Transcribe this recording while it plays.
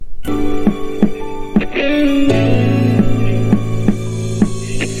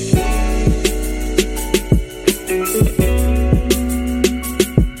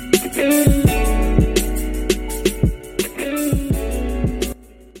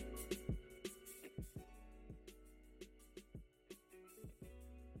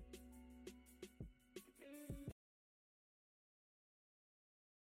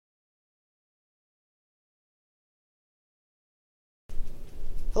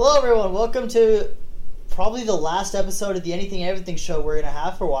Hello, everyone. Welcome to probably the last episode of the Anything and Everything show we're going to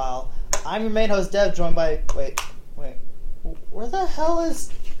have for a while. I'm your main host, Dev, joined by... Wait. Where the hell is...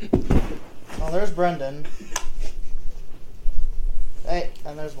 Oh, there's Brendan. Hey,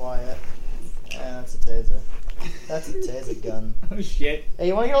 and there's Wyatt. And that's a taser. That's a taser gun. Oh, shit. Hey,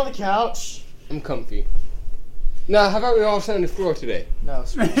 you want to get on the couch? I'm comfy. Now, how about we all sit on the floor today? No.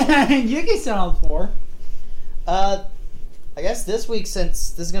 You can sit on the floor. I guess this week,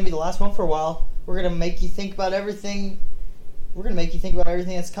 since this is going to be the last one for a while, we're going to make you think about everything. We're going to make you think about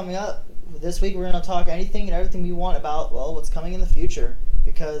everything that's coming up. This week, we're going to talk anything and everything we want about, well, what's coming in the future.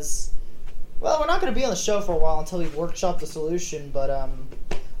 Because, well, we're not going to be on the show for a while until we workshop the solution, but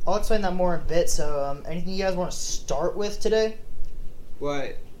I'll explain that more in a bit. So, anything you guys want to start with today?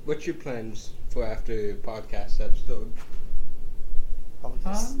 What's your plans for after the podcast episode?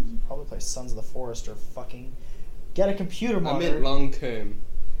 Probably play Sons of the Forest or fucking get a computer monitor. I meant long term.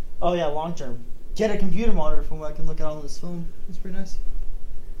 Oh yeah, long term. Get a computer monitor from what I can look at on this phone. It's pretty nice.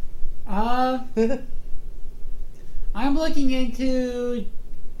 I'm looking into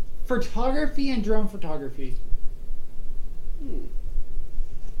photography and drone photography.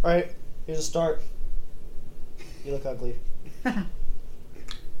 Alright, here's a start. You look ugly.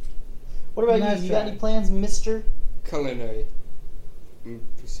 What about Nice you? You try. got any plans, mister? Culinary. I'm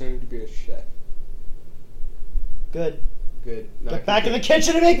pursuing to be a chef. Good. Good. Now I Get can back in the cook.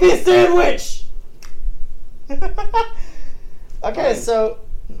 kitchen and make me a sandwich! Okay, Fine. so...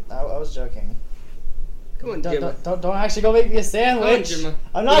 I was joking. Come on, Gemma. Don't actually go make me a sandwich. Come on, Gemma.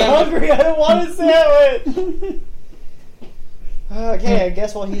 I'm not Yeah. hungry. I don't want a sandwich. Okay, I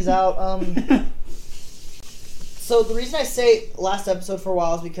guess while he's out, So the reason I say last episode for a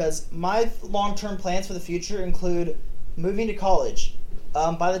while is because my long-term plans for the future include moving to college.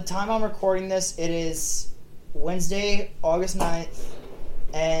 By the time I'm recording this, it is Wednesday, August 9th,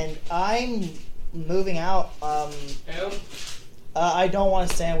 and I'm moving out. I don't want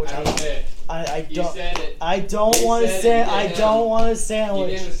a sandwich. I You don't. said it. I don't You want a said sandwich. it, I damn. don't want a You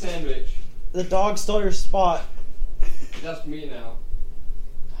sandwich. gave a sandwich. The dog stole your spot. That's me now.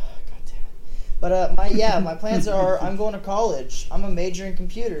 God damn it. But my plans are I'm going to college. I'm a major in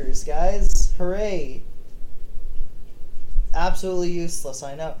computers, guys. Hooray. Absolutely useless,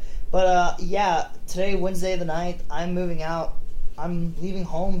 I know. But today, Wednesday the 9th, I'm moving out. I'm leaving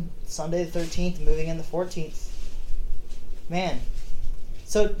home Sunday the 13th, moving in the 14th. Man.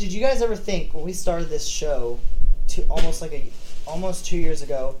 So, did you guys ever think when we started this show almost 2 years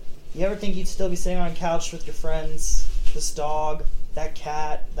ago, you ever think you'd still be sitting on a couch with your friends, this dog, that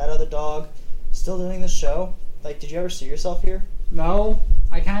cat, that other dog, still doing this show? Like, did you ever see yourself here? No,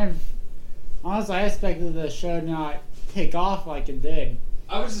 honestly, I expected the show to not take off like it did.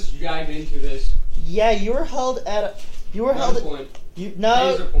 I was just dragged into this. Yeah, you were held at Point.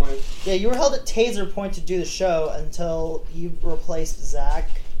 Taser point. Yeah, you were held at Taser Point to do the show until you replaced Zach,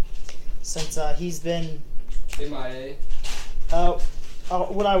 since he's been. MIA.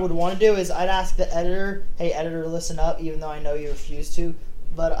 What I would want to do is I'd ask the editor, "Hey, editor, listen up," even though I know you refuse to.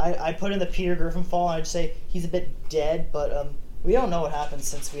 But I'd put in the Peter Griffin fall, and I'd say he's a bit dead, but we don't know what happened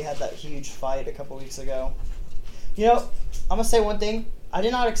since we had that huge fight a couple weeks ago. You know, I'm gonna say one thing. I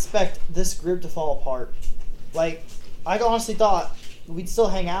did not expect this group to fall apart. Like, I honestly thought we'd still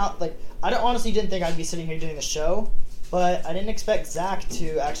hang out. Like, I honestly didn't think I'd be sitting here doing the show, but I didn't expect Zach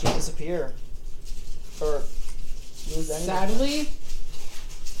to actually disappear or lose anything.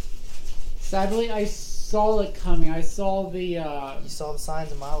 Sadly, I saw it coming. I saw the. You saw the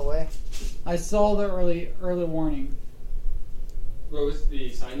signs a mile away. I saw the early warning. What was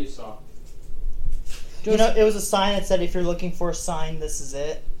the sign you saw? You know, it was a sign that said, "If you're looking for a sign, this is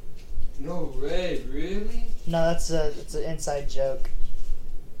it." No way, really? No, it's an inside joke.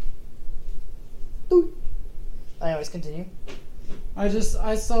 Anyways, continue. I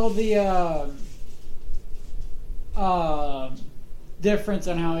saw the difference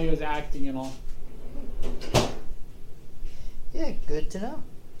on how he was acting and all. Yeah, good to know.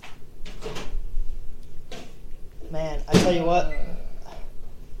 Man, I tell you what.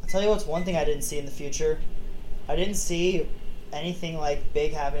 What's one thing I didn't see in the future. I didn't see anything like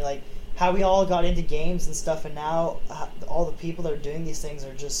big happening, like how we all got into games and stuff, and now all the people that are doing these things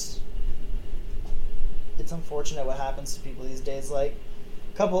are just. It's unfortunate what happens to people these days. Like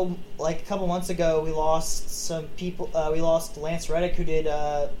a couple months ago, we lost some people. We lost Lance Reddick, who did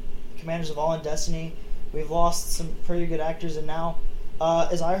Commanders of All and Destiny. We've lost some pretty good actors, and now,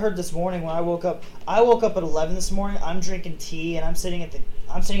 as I heard this morning when I woke up at 11 this morning. I'm drinking tea and I'm sitting at the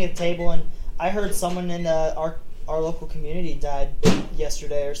table, and I heard someone in our local community died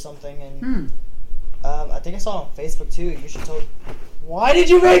yesterday or something, and I think I saw it on Facebook too. You should Why did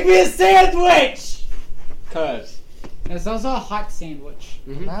you make me a sandwich? Cause. It's also a hot sandwich.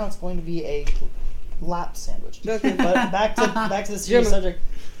 Mm-hmm. Now it's going to be a lap sandwich. That's But back to the serious subject.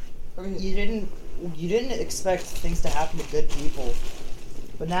 You didn't expect things to happen to good people,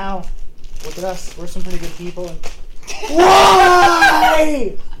 but now look at us. We're some pretty good people. And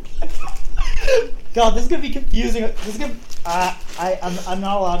why? God, this is gonna be confusing. This is gonna. I'm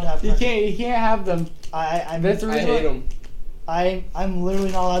not allowed to have. You can't have them. I'm That's the I reason. hate them. I'm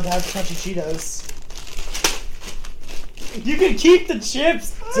literally not allowed to have crunchy Cheetos. You can keep the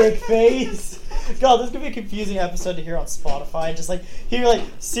chips, dick face. God, this is gonna be a confusing episode to hear on Spotify. Just like hear like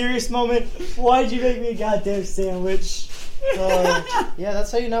serious moment. Why'd you make me a goddamn sandwich? Yeah,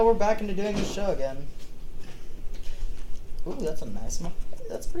 that's how you know we're back into doing this show again. Ooh, that's a nice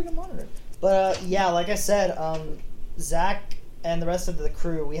that's a pretty good monitor. But yeah, like I said, Zach and the rest of the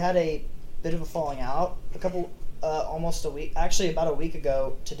crew, we had a bit of a falling out almost a week, actually about a week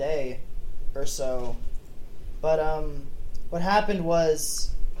ago today or so. But what happened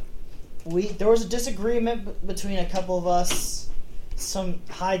was there was a disagreement between a couple of us, some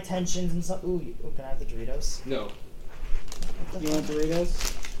high tensions and some. Ooh, can I have the Doritos? No. You want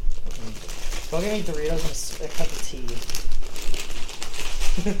Doritos? Go get me Doritos and a cup of tea.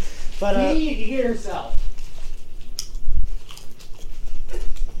 But You hear yourself.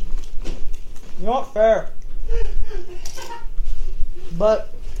 you know what? Fair.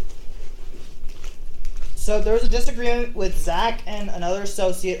 But so there was a disagreement with Zach and another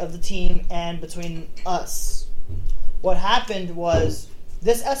associate of the team, and between us. What happened was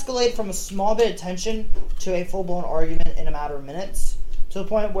this escalated from a small bit of tension to a full-blown argument in a matter of minutes, to the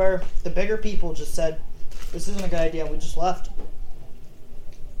point where the bigger people just said, "This isn't a good idea," and we just left.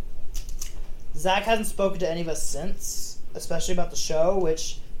 Zach hasn't spoken to any of us since, especially about the show,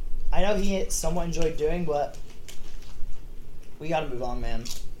 which I know he somewhat enjoyed doing, but we gotta move on, man.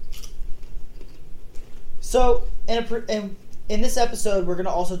 So, in this episode, we're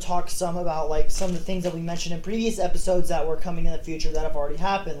gonna also talk some about like some of the things that we mentioned in previous episodes that were coming in the future that have already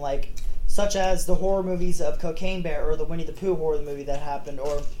happened, like such as the horror movies of Cocaine Bear, or the Winnie the Pooh horror movie that happened,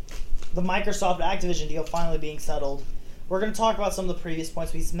 or the Microsoft Activision deal finally being settled. We're going to talk about some of the previous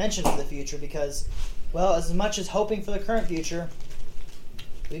points we mentioned for the future because, well, as much as hoping for the current future,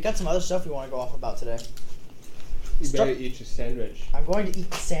 we've got some other stuff we want to go off about today. You better eat your sandwich. I'm going to eat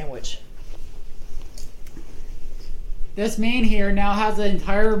the sandwich. This man here now has an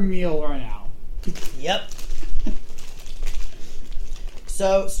entire meal right now. Yep.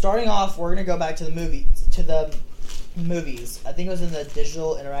 So, starting off, we're going to go back to the movies. I think it was in the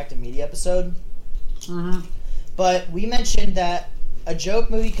digital interactive media episode. Mm-hmm. But we mentioned that a joke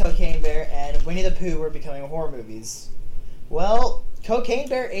movie, Cocaine Bear, and Winnie the Pooh were becoming horror movies. Well, Cocaine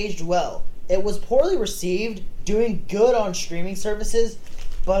Bear aged well. It was poorly received, doing good on streaming services,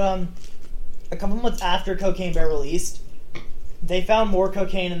 but a couple months after Cocaine Bear released, they found more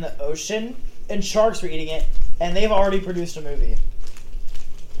cocaine in the ocean, and sharks were eating it, and they've already produced a movie.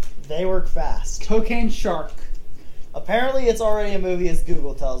 They work fast. Cocaine shark. Apparently, it's already a movie, as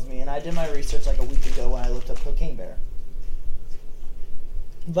Google tells me, and I did my research like a week ago when I looked up Cocaine Bear.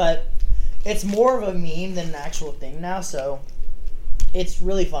 But it's more of a meme than an actual thing now, so it's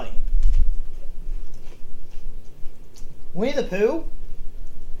really funny. Winnie the Pooh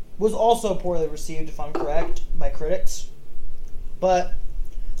was also poorly received, if I'm correct, by critics. But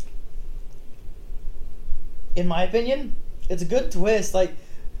in my opinion, it's a good twist. Like,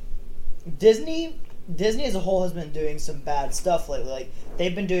 Disney as a whole has been doing some bad stuff lately. Like,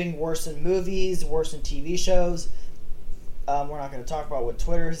 they've been doing worse in movies, worse in TV shows. We're not going to talk about what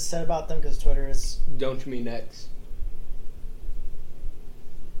Twitter has said about them because Twitter is... Don't me next.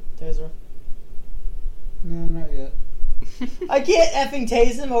 Taser. No, not yet. I can't effing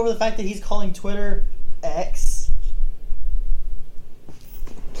tase him over the fact that he's calling Twitter X.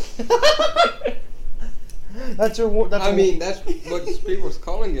 That's a that's what people's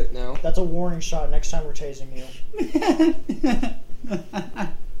calling it now. That's a warning shot next time we're tasing you.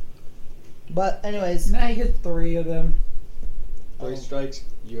 But anyways, now you get 3 of them. 3 strikes,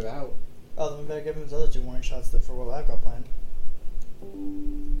 you're out. Oh, then we better give him his other 2 warning shots for what I've got planned.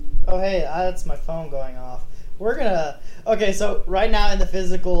 Oh hey, that's my phone going off. We're gonna... Okay, so right now in the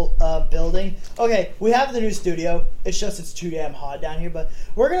physical building... Okay, we have the new studio. It's just it's too damn hot down here, but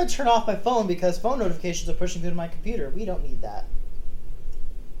we're gonna turn off my phone because phone notifications are pushing through to my computer. We don't need that.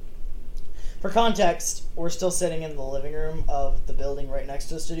 For context, we're still sitting in the living room of the building right next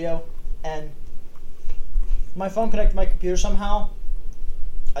to the studio, and my phone connected to my computer somehow.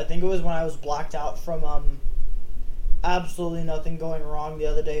 I think it was when I was blacked out from absolutely nothing going wrong the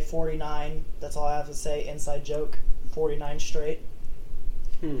other day. 49. That's all I have to say. Inside joke. 49 straight.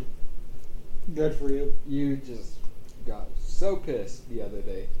 Good for you. You just got so pissed the other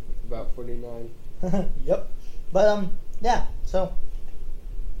day about 49. Yep. But, yeah, so.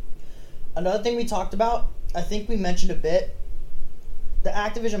 Another thing we talked about, I think we mentioned a bit, the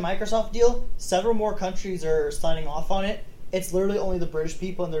Activision Microsoft deal, several more countries are signing off on it. It's literally only the British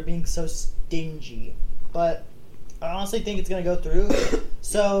people, and they're being so stingy. But I honestly think it's going to go through.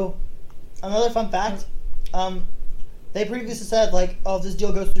 So, another fun fact, they previously said, like, oh, if this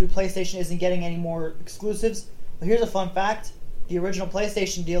deal goes through, PlayStation isn't getting any more exclusives. But here's a fun fact. The original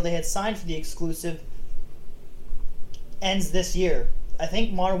PlayStation deal they had signed for the exclusive ends this year. I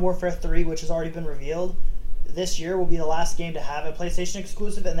think Modern Warfare 3, which has already been revealed, this year will be the last game to have a PlayStation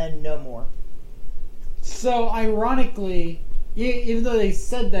exclusive, and then no more. So, ironically, even though they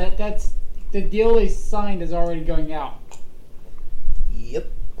said that, that's the deal they signed is already going out. Yep.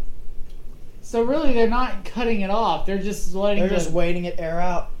 So really, they're not cutting it off. They're just letting. They're just waiting it air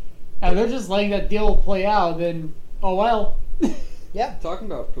out. They're just letting that deal play out. Then, oh well. Yeah. Talking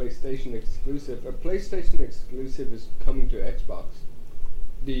about PlayStation exclusive, a PlayStation exclusive is coming to Xbox.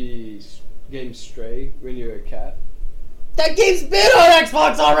 The game Stray, when you're a cat. That game's been on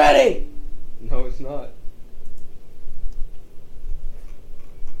Xbox already! No, it's not.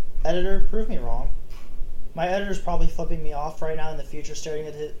 Editor, prove me wrong. My editor's probably flipping me off right now in the future, staring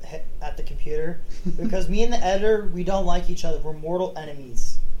at the computer. Because me and the editor, we don't like each other. We're mortal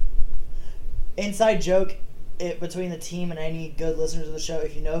enemies. Inside joke between the team and any good listeners of the show,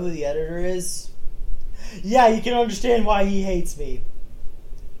 if you know who the editor is, yeah, you can understand why he hates me.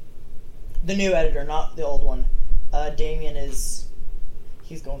 The new editor, not the old one. Damien is...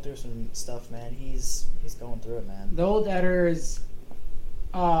 He's going through some stuff, man. He's going through it, man. The old editor is...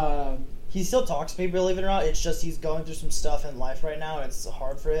 He still talks to me, believe it or not. It's just he's going through some stuff in life right now, and it's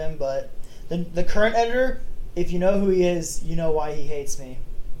hard for him. But the current editor, if you know who he is, you know why he hates me.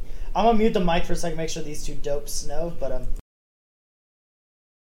 I'm going to mute the mic for a second, make sure these two dopes know, but...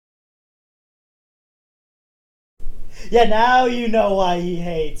 Yeah, now you know why he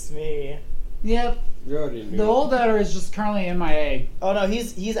hates me. Yep. You already knew. The old editor is just currently MIA. Oh no,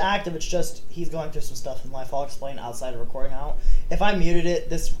 he's active. It's just he's going through some stuff in life. I'll explain outside of recording out. If I muted it,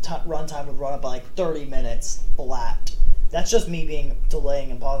 this runtime would run up by like 30 minutes flat. That's just me being delaying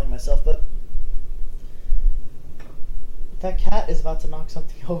and pausing myself. But that cat is about to knock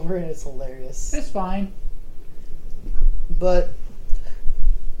something over, and it's hilarious. It's fine. But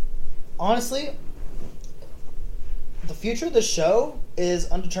honestly, the future of the show is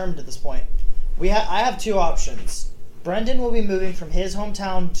undetermined at this point. I have two options. Brendan will be moving from his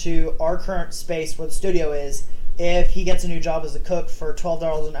hometown to our current space where the studio is if he gets a new job as a cook for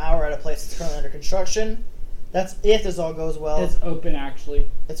 $12 an hour at a place that's currently under construction. That's if this all goes well. It's open, actually.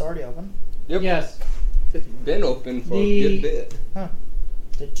 It's already open? Yep. Yes. It's been open for a good bit. Huh.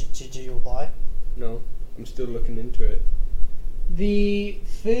 Did you apply? No, I'm still looking into it. The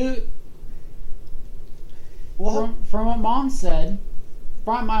food... Well, From what Mom said...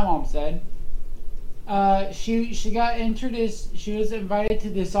 From my mom said... she got introduced. She was invited to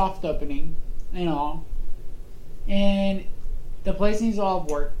the soft opening and all, and the place needs a lot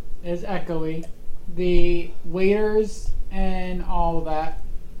of work. It's echoey. The waiters and all of that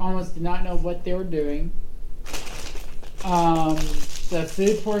almost did not know what they were doing. The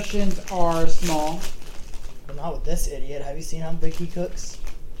food portions are small, but not with this idiot. Have you seen how big he cooks?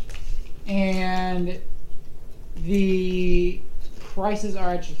 and the prices are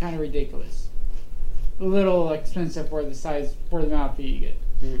actually kind of ridiculous. A little expensive for the amount of food you get.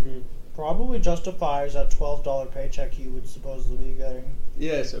 Mm-hmm. Probably justifies that $12 paycheck you would supposedly be getting.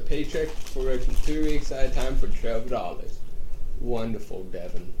 Yes, a paycheck for working 2 weeks at a time for $12. Wonderful,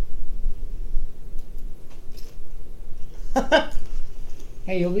 Devin.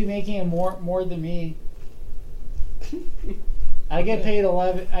 Hey, you'll be making it more than me. I get paid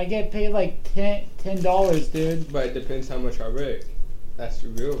I get paid like $10, dude. But it depends how much I work. That's the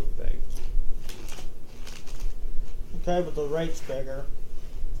real thing. Okay, but the rate's bigger.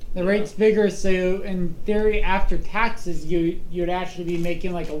 The rate's bigger, so in theory, after taxes, you'd actually be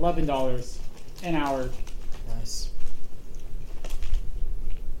making like $11 an hour. Nice.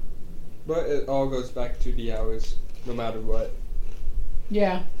 But it all goes back to the hours, no matter what.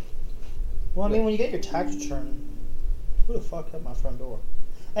 Yeah. Well, I mean, when you get your tax return, who the fuck at my front door?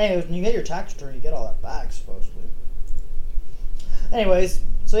 Anyways, when you get your tax return, you get all that back, supposedly. Anyways,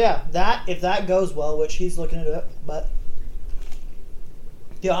 so yeah, if that goes well, which he's looking into it, but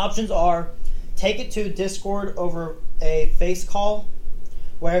the options are take it to Discord over a face call,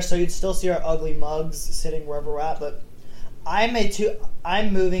 so you'd still see our ugly mugs sitting wherever we're at, but I'm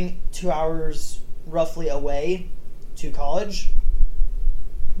moving 2 hours roughly away to college,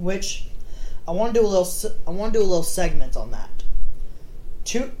 which I want to do a little segment on that.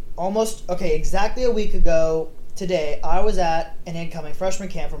 Exactly a week ago today, I was at an incoming freshman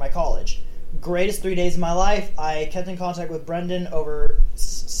camp for my college. Greatest 3 days of my life. I kept in contact with Brendan over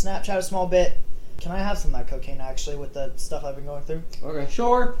Snapchat a small bit. Can I have some of that cocaine, actually, with the stuff I've been going through? Okay.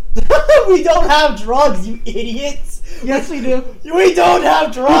 Sure. We don't have drugs, you idiots! Yes, we do. We don't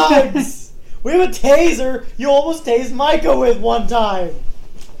have drugs! We have a taser you almost tased Micah with one time!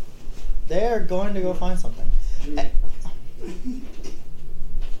 They're going to go find something.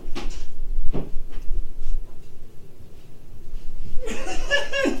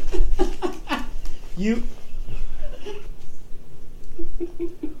 You...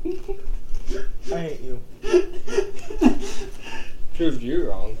 I hate you. Proved you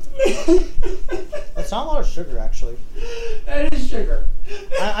wrong. It's not a lot of sugar, actually. That is sugar.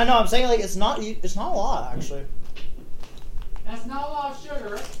 I know. I'm saying like it's not a lot, actually. That's not a lot of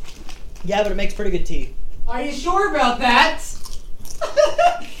sugar. Yeah, but it makes pretty good tea. Are you sure about that?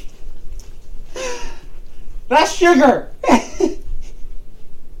 That's sugar.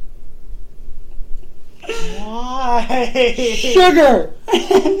 Why? Sugar.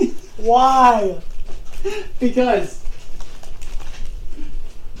 Why? Because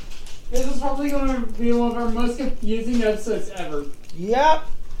this is probably going to be one of our most confusing episodes ever. Yep.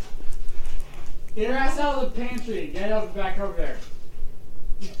 Get your ass out of the pantry. Get up back over there.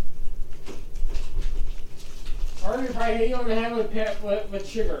 Or if I hit you over the head with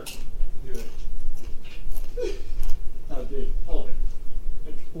sugar. Do it. Oh, dude, hold it.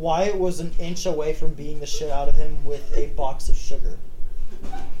 Wyatt was an inch away from beating the shit out of him with a box of sugar.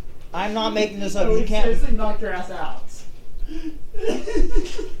 I'm not making this up. No, You can't. seriously knock your ass out.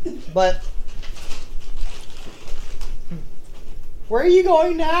 But where are you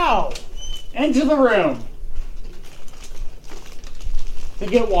going now? Into the room to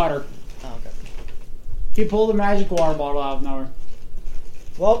get water. Oh, okay. He pulled a magic water bottle out of nowhere.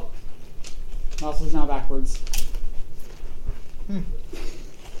 Well, Mouse is now backwards.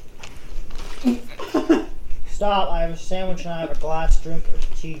 Stop. I have a sandwich and I have a glass drink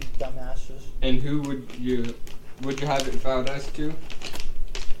of tea, dumbasses. And who would you have it vowed as to?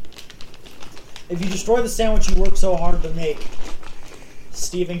 If you destroy the sandwich you worked so hard to make,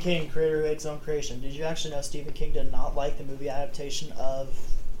 Stephen King, creator of his own creation. Did you actually know Stephen King did not like the movie adaptation of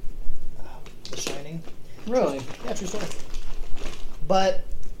The Shining? Really? Yeah, true story. But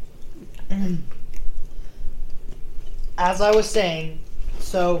as I was saying,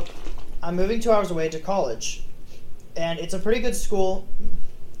 so I'm moving 2 hours away to college, and it's a pretty good school.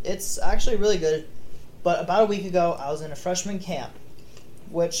 It's actually really good. But about a week ago, I was in a freshman camp,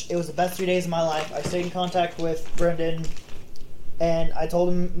 which it was the best 3 days of my life. I stayed in contact with Brendan, and I told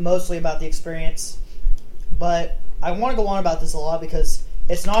him mostly about the experience. But I want to go on about this a lot because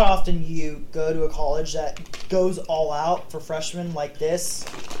it's not often you go to a college that goes all out for freshmen like this.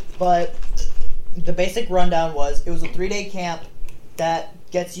 But the basic rundown was it was a 3-day camp that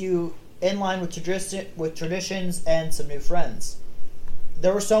gets you in line with traditions and some new friends.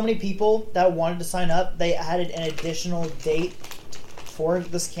 There were so many people that wanted to sign up, they added an additional date for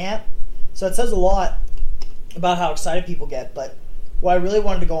this camp. So it says a lot about how excited people get, but what I really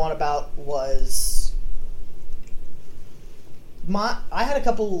wanted to go on about was I had a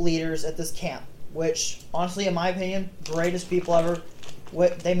couple of leaders at this camp, which, honestly, in my opinion, greatest people ever.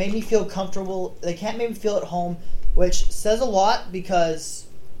 They made me feel comfortable. They can't make me feel at home, which says a lot because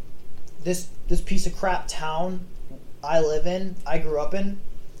this piece of crap town I grew up in,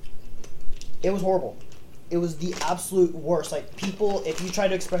 it was horrible. It was the absolute worst. Like, people, if you tried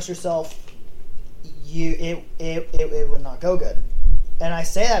to express yourself, it would not go good. And I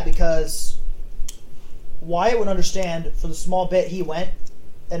say that because Wyatt would understand for the small bit he went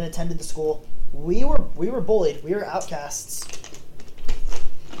and attended the school. We were bullied. We were outcasts.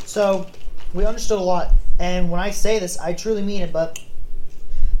 So we understood a lot. And when I say this, I truly mean it. But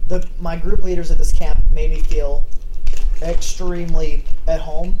my group leaders at this camp made me feel extremely at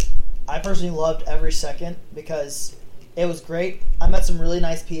home. I personally loved every second because it was great. I met some really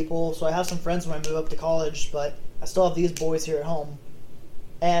nice people. So I have some friends when I move up to college, but I still have these boys here at home.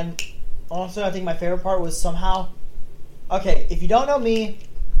 And honestly, I think my favorite part was somehow, okay, if you don't know me,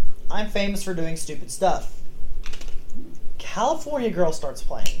 I'm famous for doing stupid stuff. California Girl starts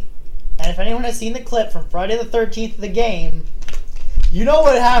playing. And if anyone has seen the clip from Friday the 13th of the game, you know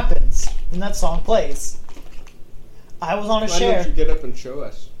what happens when that song plays. I was on a share. Why don't you get up and show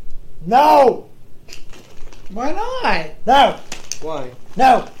us? No! Why not? No! Why?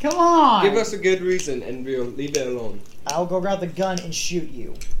 No! Come on! Give us a good reason and we'll leave it alone. I'll go grab the gun and shoot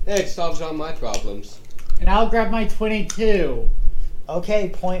you. It solves all my problems. And I'll grab my 22. Okay,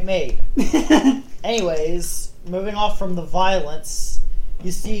 point made. Anyways, moving off from the violence,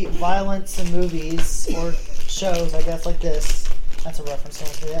 you see violence in movies or shows, I guess, like this. That's a reference, don't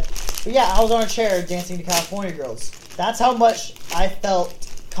forget. But yeah, I was on a chair dancing to California Girls. That's how much I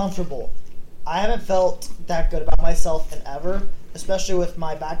felt comfortable. I haven't felt that good about myself in ever, especially with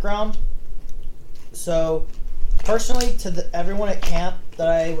my background. So, personally, to everyone at camp that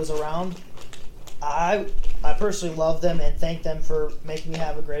I was around, I personally love them and thank them for making me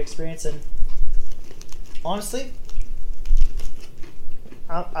have a great experience. And honestly,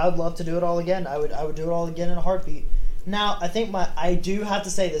 I would love to do it all again. I would do it all again in a heartbeat. Now, I think I do have to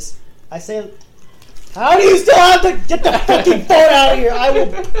say this. I say, how do you still have to get the fucking phone out of here? I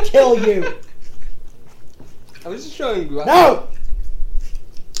will kill you. I was just showing you. No!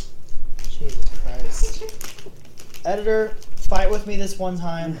 Jesus Christ. Editor, fight with me this one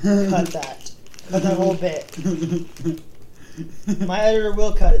time. Cut that. Cut that whole bit. My editor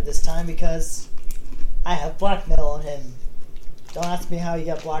will cut it this time because I have blackmail on him. Don't ask me how you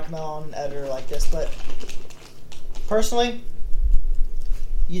get blackmail on an editor like this, but personally,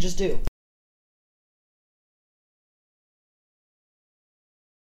 you just do.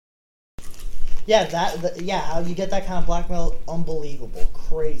 Yeah, how you get that kind of blackmail, unbelievable.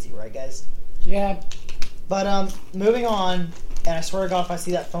 Crazy, right, guys? Yeah. But, moving on, and I swear to God, if I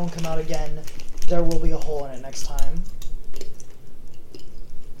see that phone come out again, there will be a hole in it next time.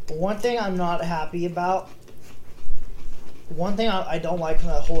 One thing I'm not happy about, one thing I don't like from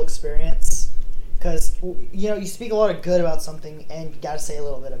that whole experience, because, you know, you speak a lot of good about something, and you gotta say a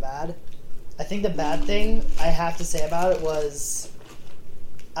little bit of bad. I think the bad thing I have to say about it was,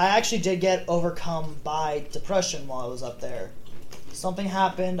 I actually did get overcome by depression while I was up there. Something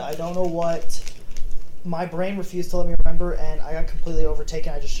happened, I don't know what. My brain refused to let me remember, and I got completely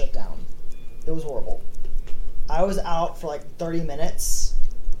overtaken. I just shut down. It was horrible. I was out for like 30 minutes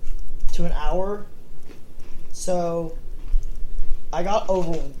to an hour, so I got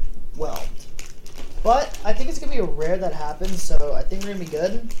overwhelmed. But I think it's going to be rare that happens, so I think we're going to be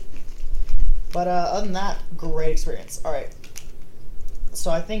good. But other than that, great experience. Alright. So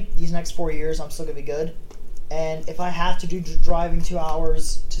I think these next 4 years, I'm still going to be good. And if I have to do driving 2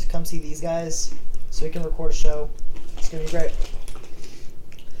 hours to come see these guys so we can record a show, it's going to be great.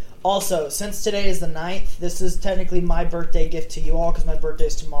 Also, since today is the 9th, this is technically my birthday gift to you all because my birthday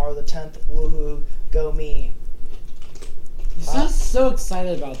is tomorrow, the 10th. Woohoo, go me. You sound so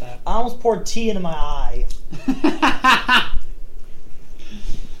excited about that. I almost poured tea into my eye.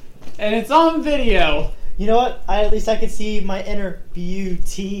 And it's on video. You know what? At least I can see my inner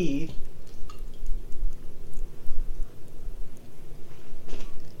beauty.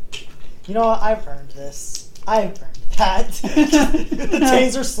 You know what? I've earned this. I've earned that. The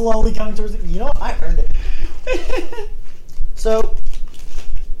taser slowly coming towards me. You know what? I earned it. So,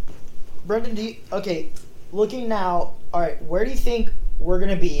 Brendan, okay, looking now, alright, where do you think we're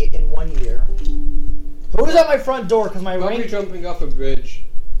going to be in 1 year? Who's at my front door? Because my Probably ring... jumping off a bridge,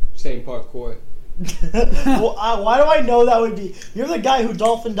 saying parkour. Well, why do I know that would be? You're the guy who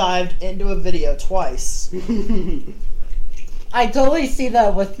dolphin dived into a video twice. I totally see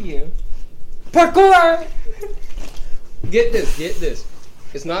that with you. Parkour! Get this.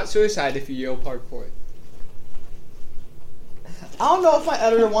 It's not suicide if you yell parkour. I don't know if my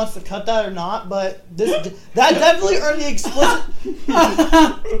editor wants to cut that or not, but that definitely earned the explicit.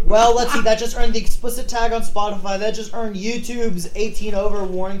 Well, let's see. That just earned the explicit tag on Spotify. That just earned YouTube's 18 over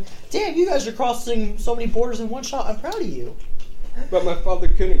warning. Damn, you guys are crossing so many borders in one shot. I'm proud of you. But my father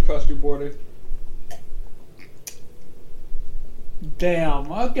couldn't cross your border.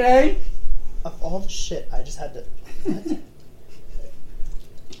 Damn, okay. Of all the shit, I just had to. What?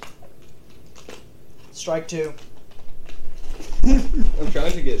 Strike 2. I'm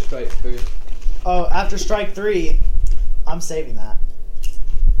trying to get strike 3. Oh, after strike 3, I'm saving that.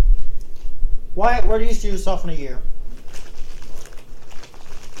 Where do you see yourself in a year?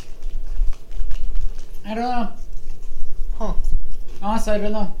 I don't know. Huh. Honestly, I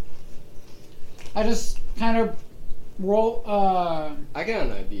don't know. I just kind of roll I got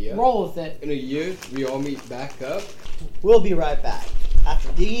an idea. roll with it. In a year, we all meet back up. We'll be right back.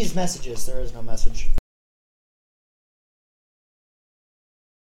 After these messages, there is no message.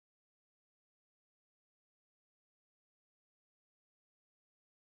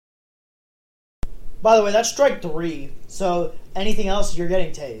 By the way, that's strike 3, so anything else, you're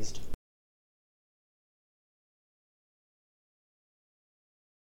getting tased.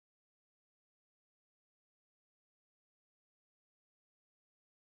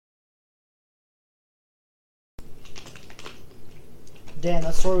 Damn,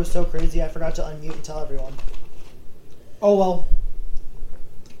 that story was so crazy, I forgot to unmute and tell everyone. Oh well.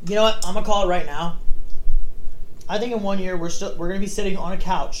 You know what? I'm gonna call it right now. I think in 1 year we're gonna be sitting on a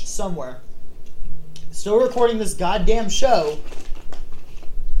couch somewhere, still recording this goddamn show,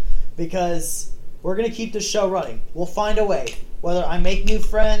 because we're gonna keep this show running. We'll find a way. Whether I make new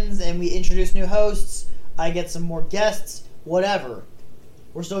friends and we introduce new hosts, I get some more guests, whatever.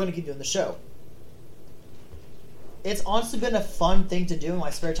 We're still gonna keep doing the show. It's honestly been a fun thing to do in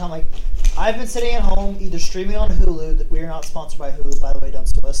my spare time. Like, I've been sitting at home either streaming on Hulu. We are not sponsored by Hulu, by the way, don't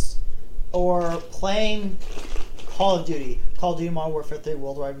sue us. Or playing Call of Duty. Call of Duty Modern Warfare 3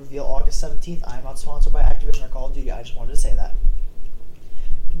 Worldwide Reveal August 17th. I am not sponsored by Activision or Call of Duty. I just wanted to say that.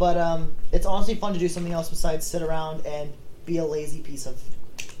 But it's honestly fun to do something else besides sit around and be a lazy piece of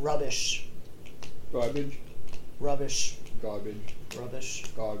rubbish. Garbage. Rubbish. Garbage. Rubbish.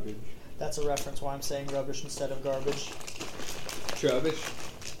 Garbage. That's a reference why I'm saying rubbish instead of garbage. Rubbish.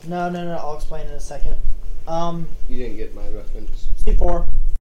 No. I'll explain in a second. You didn't get my reference. C4.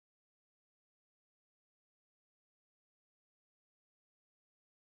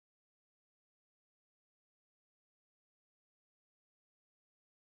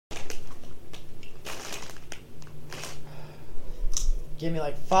 Give me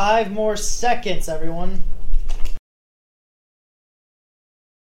like 5 more seconds, everyone.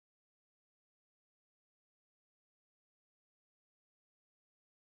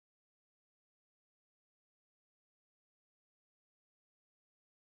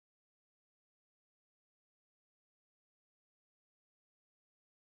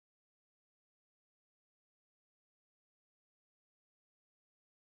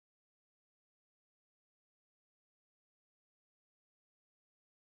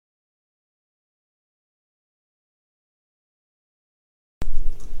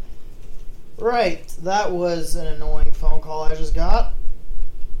 Right, that was an annoying phone call I just got.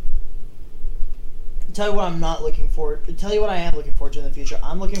 Tell you what I'm not looking forward. Tell you what I am looking forward to in the future.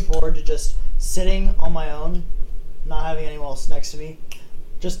 I'm looking forward to just sitting on my own, not having anyone else next to me,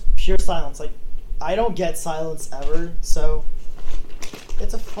 just pure silence. Like, I don't get silence ever, so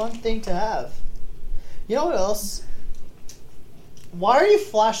it's a fun thing to have. You know what else? Why are you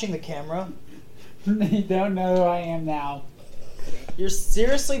flashing the camera? You don't know who I am now. You're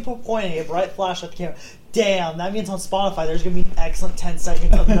seriously pointing a bright flash at the camera. Damn, that means on Spotify there's going to be an excellent 10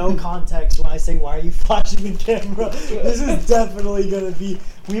 seconds of no context when I say, why are you flashing the camera? This is definitely going to be...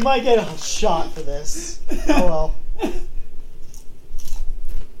 We might get a shot for this. Oh well.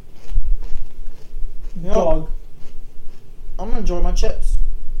 You know, Dog. I'm going to enjoy my chips.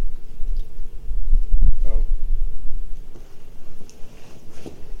 Oh.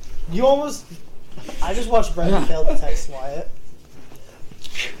 You almost... I just watched Brendan fail to text Wyatt.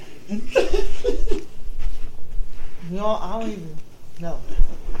 You know, I don't even know.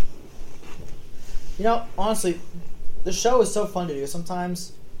 You know, honestly, the show is so fun to do.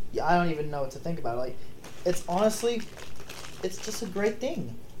 Sometimes I don't even know what to think about it. Like, it's honestly, it's just a great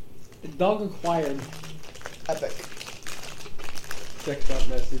thing. Dog acquired. Epic. Check that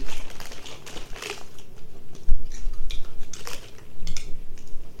message.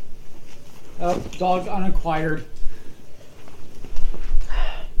 Oh, dog unacquired.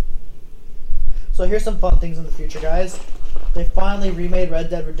 So here's some fun things in the future, guys. They finally remade Red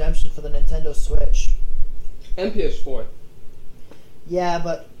Dead Redemption for the Nintendo Switch. And PS4. Yeah,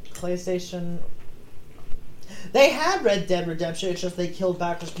 but PlayStation... They had Red Dead Redemption, it's just they killed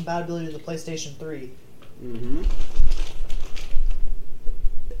backwards compatibility to the PlayStation 3. Mm-hmm.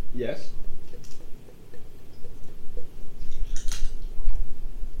 Yes.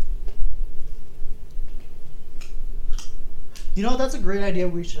 You know, that's a great idea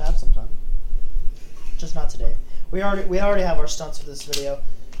we should have sometime. Just not today. We already have our stunts for this video.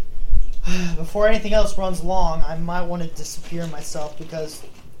 Before anything else runs long, I might want to disappear myself because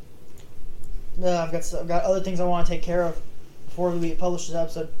I've got other things I want to take care of before we publish this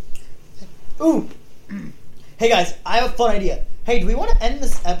episode. Ooh! Hey guys, I have a fun idea. Hey, do we want to end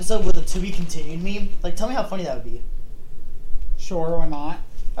this episode with a to be continued meme? Like, tell me how funny that would be. Sure, why not?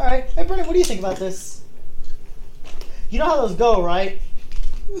 Alright. Hey Brendan, what do you think about this? You know how those go, right?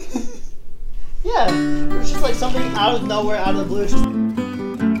 Yeah. It's just like something out of nowhere, out of the blue. It's just...